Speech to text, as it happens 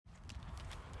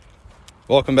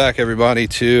Welcome back, everybody,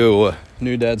 to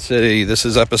New Dad City. This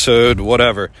is episode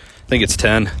whatever. I think it's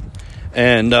 10.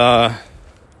 And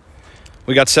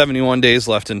we got 71 days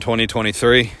left in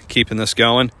 2023, keeping this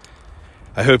going.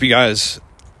 I hope you guys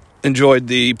enjoyed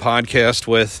the podcast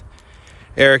with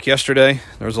Eric yesterday.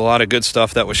 There was a lot of good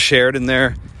stuff that was shared in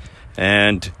there.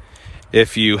 And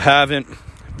if you haven't,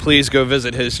 please go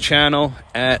visit his channel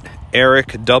at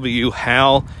Eric W.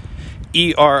 Howell.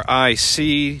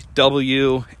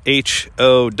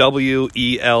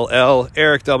 EricWhowell,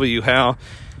 Eric W. Howell.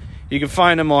 You can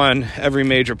find him on every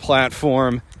major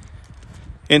platform: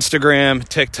 Instagram,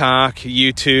 TikTok,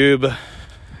 YouTube,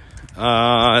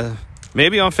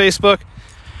 maybe on Facebook.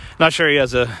 Not sure he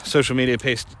has a social media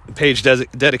page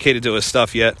dedicated to his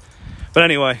stuff yet. But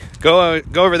anyway, go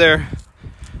over there,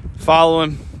 follow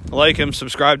him, like him,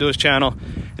 subscribe to his channel.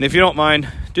 And if you don't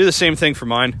mind, do the same thing for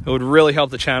mine. It would really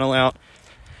help the channel out.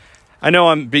 I know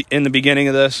I'm in the beginning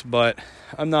of this, but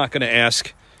I'm not going to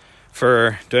ask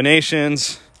for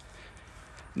donations.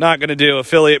 Not going to do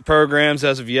affiliate programs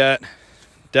as of yet.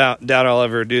 Doubt I'll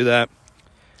ever do that.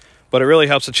 But it really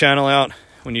helps the channel out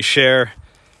when you share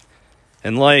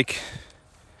and like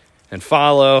and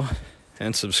follow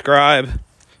and subscribe.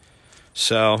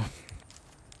 So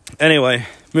anyway,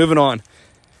 moving on.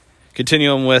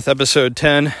 Continuing with episode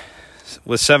 10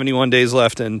 with 71 days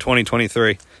left in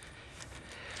 2023.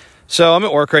 So I'm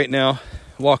at work right now,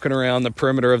 walking around the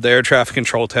perimeter of the air traffic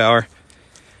control tower.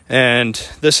 And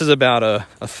this is about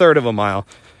a third of a mile.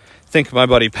 I think my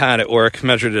buddy Pat at work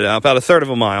measured it out, about a third of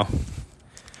a mile.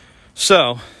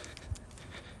 So,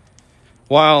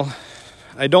 while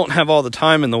I don't have all the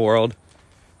time in the world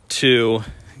to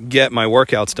get my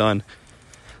workouts done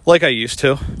like I used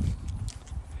to,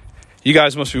 you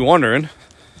guys must be wondering,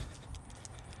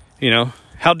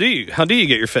 how do you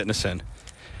get your fitness in?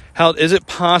 How is it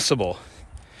possible?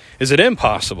 Is it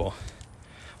impossible?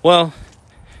 Well,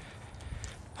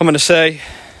 I'm going to say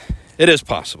it is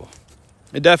possible.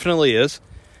 It definitely is.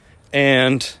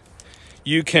 And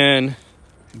you can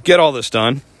get all this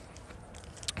done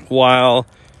while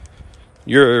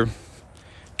your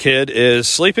kid is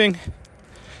sleeping.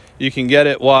 You can get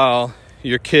it while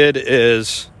your kid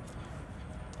is,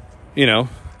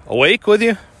 awake with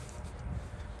you.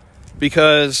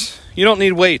 Because you don't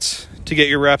need weights to get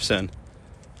your reps in.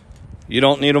 You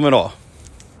don't need them at all.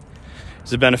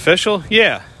 Is it beneficial?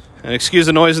 Yeah. And excuse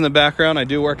the noise in the background. I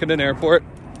do work at an airport.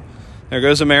 There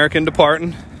goes American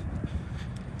departing.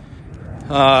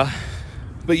 But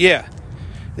yeah,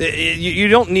 you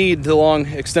don't need the long,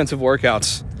 extensive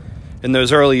workouts in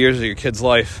those early years of your kid's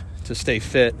life to stay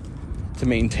fit, to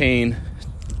maintain,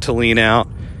 to lean out.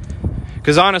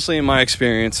 Because honestly, in my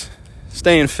experience,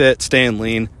 staying fit, staying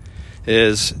lean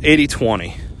is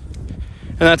 80-20.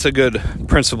 And that's a good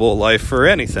principle of life for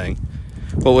anything.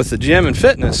 But with the gym and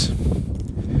fitness,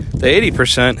 the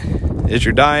 80% is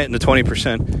your diet and the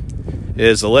 20%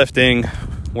 is the lifting,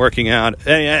 working out,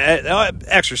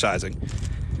 exercising.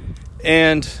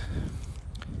 And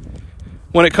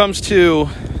when it comes to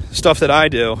stuff that I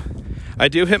do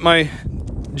hit my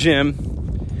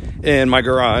gym in my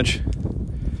garage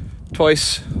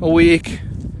twice a week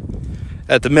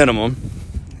at the minimum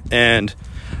and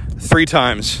 3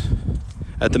 times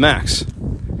at the max.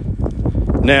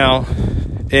 Now,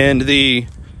 in the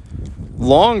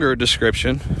longer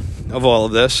description of all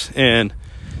of this, in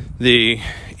the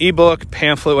ebook,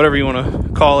 pamphlet, whatever you want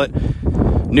to call it,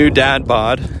 New Dad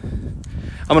Bod,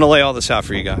 I'm going to lay all this out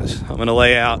for you guys. I'm going to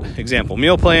lay out example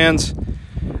meal plans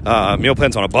on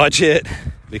a budget,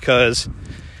 because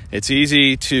it's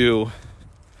easy to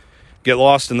get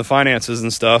lost in the finances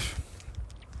and stuff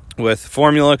with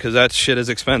formula, because that shit is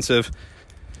expensive.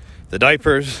 The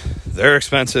diapers, they're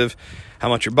expensive. How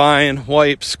much you're buying,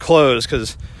 wipes, clothes,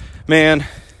 because, man,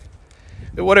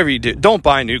 whatever you do, don't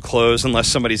buy new clothes unless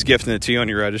somebody's gifting it to you on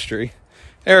your registry.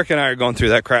 Eric and I are going through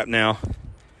that crap now.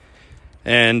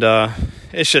 And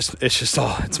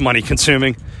it's money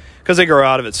consuming, because they grow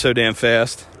out of it so damn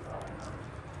fast.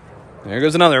 There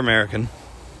goes another American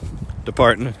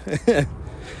departing.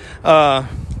 But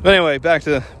anyway, back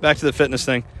to the fitness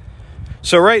thing.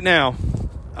 So right now,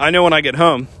 I know when I get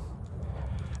home,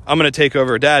 I'm going to take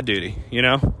over dad duty,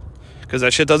 because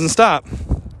that shit doesn't stop.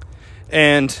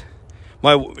 And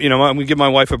I'm going to give my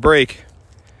wife a break.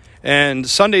 And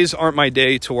Sundays aren't my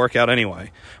day to work out anyway.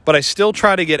 But I still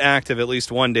try to get active at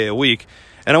least one day a week.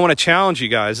 And I want to challenge you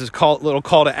guys, this little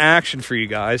call to action for you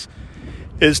guys,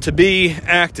 is to be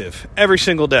active every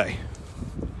single day.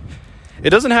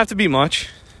 It doesn't have to be much.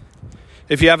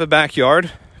 If you have a backyard,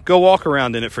 go walk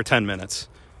around in it for 10 minutes.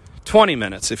 20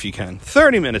 minutes if you can.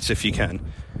 30 minutes if you can.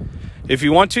 If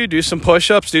you want to, do some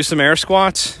push-ups, do some air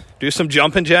squats. Do some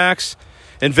jumping jacks,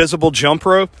 invisible jump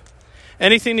rope,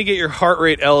 anything to get your heart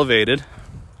rate elevated.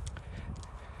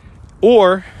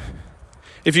 Or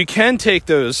if you can take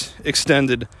those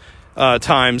extended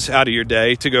times out of your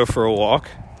day to go for a walk,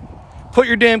 put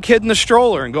your damn kid in the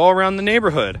stroller and go around the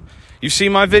neighborhood. You see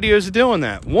my videos of doing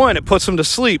that. 1, it puts them to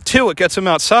sleep. 2, it gets them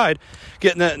outside,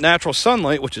 getting that natural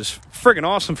sunlight, which is friggin'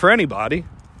 awesome for anybody.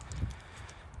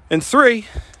 And 3,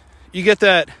 you get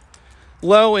that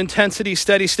low intensity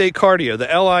steady state cardio, the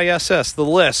LISS, the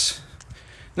LISS.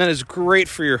 And that is great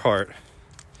for your heart.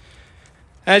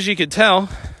 As you can tell,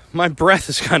 my breath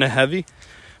is kind of heavy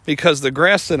because the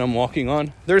grass that I'm walking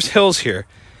on, there's hills here.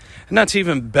 And that's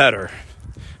even better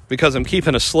because I'm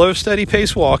keeping a slow, steady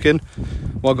pace walking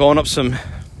while going up some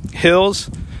hills,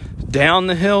 down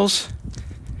the hills,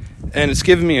 and it's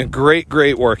giving me a great,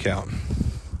 great workout.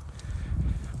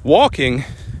 Walking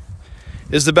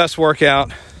is the best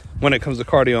workout when it comes to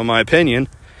cardio, in my opinion,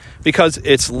 because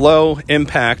it's low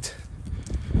impact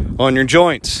on your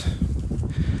joints.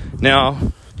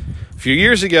 Now, a few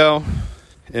years ago,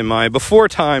 in my before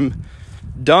time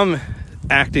dumb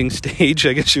acting stage,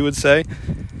 I guess you would say,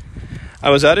 I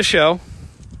was at a show.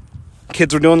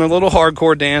 Kids were doing their little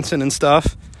hardcore dancing and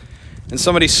stuff, and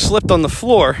somebody slipped on the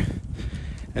floor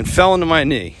and fell into my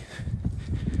knee.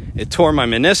 It tore my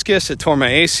meniscus, it tore my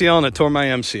ACL, and it tore my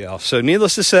MCL. So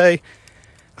needless to say,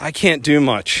 I can't do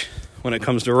much when it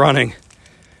comes to running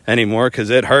anymore because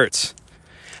it hurts.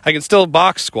 I can still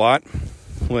box squat,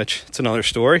 which it's another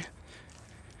story.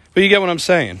 But you get what I'm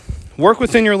saying. Work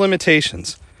within your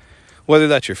limitations. Whether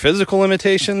that's your physical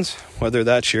limitations, whether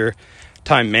that's your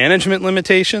time management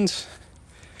limitations,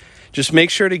 just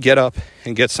make sure to get up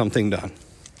and get something done.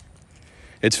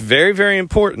 It's very, very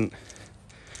important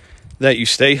that you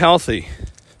stay healthy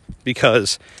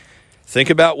because think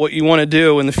about what you want to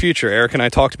do in the future. Eric and I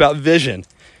talked about vision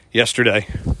yesterday.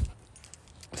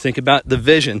 Think about the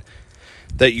vision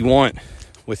that you want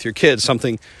with your kids,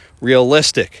 something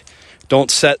realistic.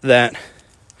 Don't set that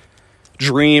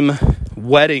dream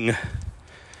wedding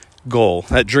goal,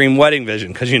 that dream wedding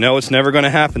vision, because you know it's never going to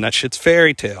happen. That shit's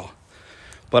fairy tale.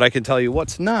 But I can tell you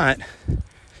what's not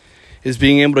is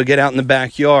being able to get out in the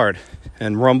backyard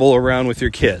and rumble around with your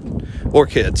kid or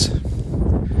kids.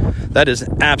 That is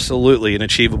absolutely an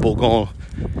achievable goal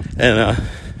and a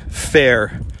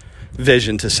fair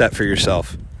vision to set for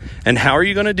yourself. And how are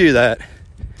you going to do that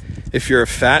if you're a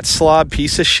fat slob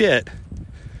piece of shit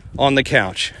on the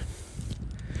couch?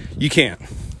 You can't.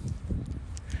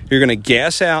 You're going to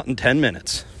gas out in 10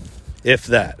 minutes, if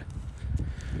that.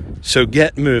 So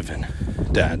get moving,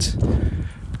 dads.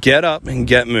 Get up and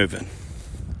get moving.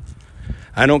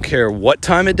 I don't care what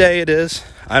time of day it is.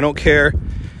 I don't care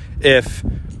if,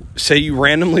 say, you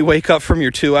randomly wake up from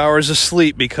your 2 hours of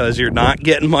sleep because you're not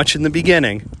getting much in the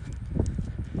beginning.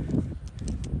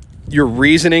 Your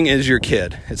reasoning is your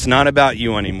kid. It's not about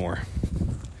you anymore.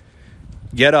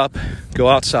 Get up, go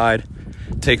outside,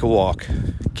 take a walk.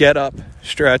 Get up,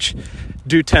 stretch,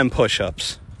 do 10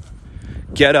 push-ups.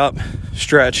 Get up,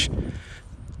 stretch,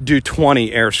 do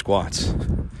 20 air squats.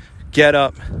 Get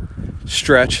up,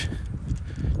 stretch,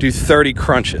 do 30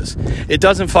 crunches. It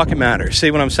doesn't fucking matter.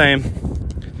 See what I'm saying?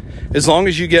 As long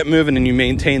as you get moving and you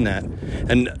maintain that.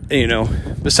 And, you know,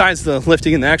 besides the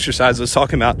lifting and the exercise, I was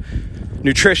talking about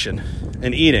nutrition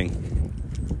and eating.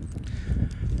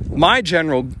 My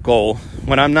general goal,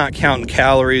 when I'm not counting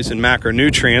calories and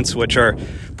macronutrients, which are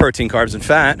protein, carbs, and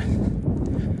fat,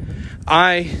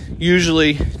 I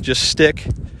usually just stick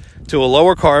to a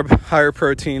lower carb, higher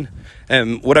protein,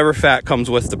 and whatever fat comes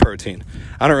with the protein.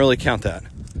 I don't really count that.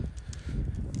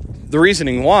 The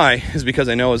reasoning why is because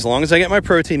I know as long as I get my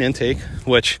protein intake,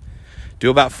 which do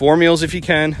about 4 meals if you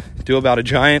can, do about a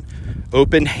giant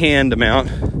open hand amount,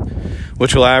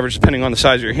 which will average depending on the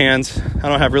size of your hands. I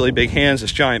don't have really big hands,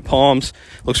 just giant palms.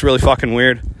 Looks really fucking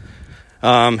weird.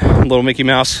 Little Mickey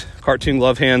Mouse cartoon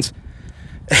glove hands.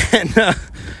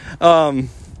 And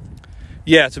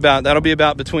yeah, that'll be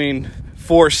about between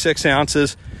 4-6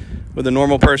 ounces with a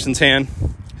normal person's hand.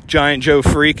 Giant Joe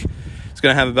Freak is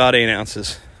going to have about 8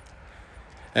 ounces.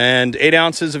 And 8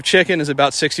 ounces of chicken is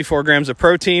about 64 grams of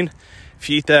protein. If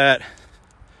you eat that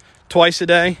twice a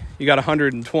day, you got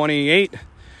 128.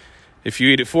 If you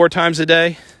eat it 4 times a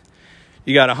day,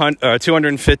 you got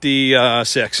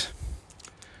 256.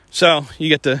 So you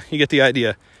get the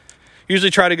idea.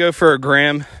 Usually try to go for a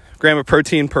gram of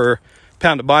protein per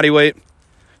pound of body weight.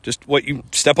 Just what you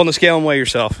step on the scale and weigh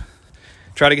yourself.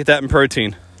 Try to get that in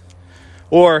protein.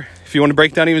 Or if you want to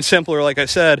break down even simpler, like I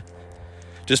said,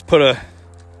 just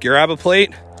grab a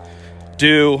plate,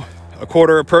 do a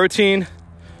quarter of protein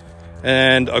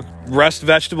and rest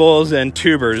vegetables and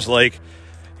tubers like,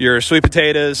 your sweet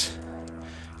potatoes,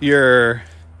 your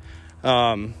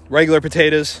regular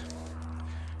potatoes,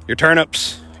 your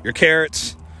turnips, your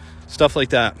carrots, stuff like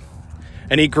that.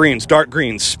 And eat greens, dark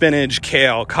greens, spinach,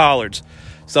 kale, collards,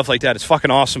 stuff like that. It's fucking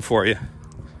awesome for you.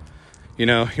 You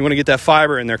know, you want to get that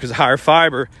fiber in there because the higher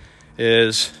fiber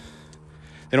is,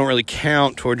 they don't really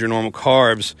count towards your normal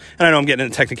carbs. And I know I'm getting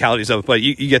into technicalities of it, but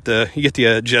you get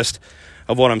the gist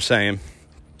of what I'm saying.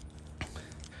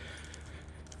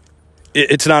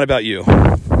 It's not about you.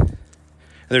 And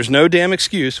there's no damn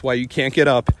excuse why you can't get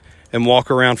up and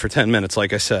walk around for 10 minutes,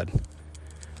 like I said.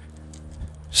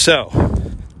 So,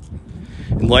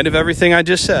 in light of everything I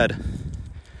just said,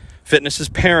 fitness is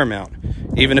paramount,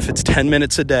 even if it's 10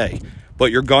 minutes a day. But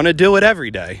you're going to do it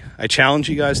every day. I challenge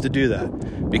you guys to do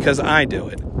that because I do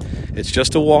it. It's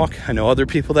just a walk. I know other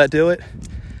people that do it.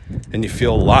 And you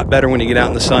feel a lot better when you get out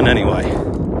in the sun anyway.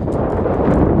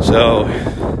 So,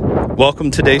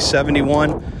 welcome to day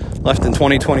 71, left in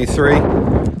 2023.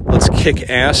 Let's kick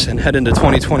ass and head into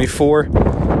 2024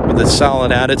 with a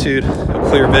solid attitude, a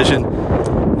clear vision,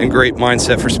 and great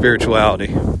mindset for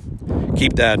spirituality.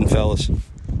 Keep dadding, fellas.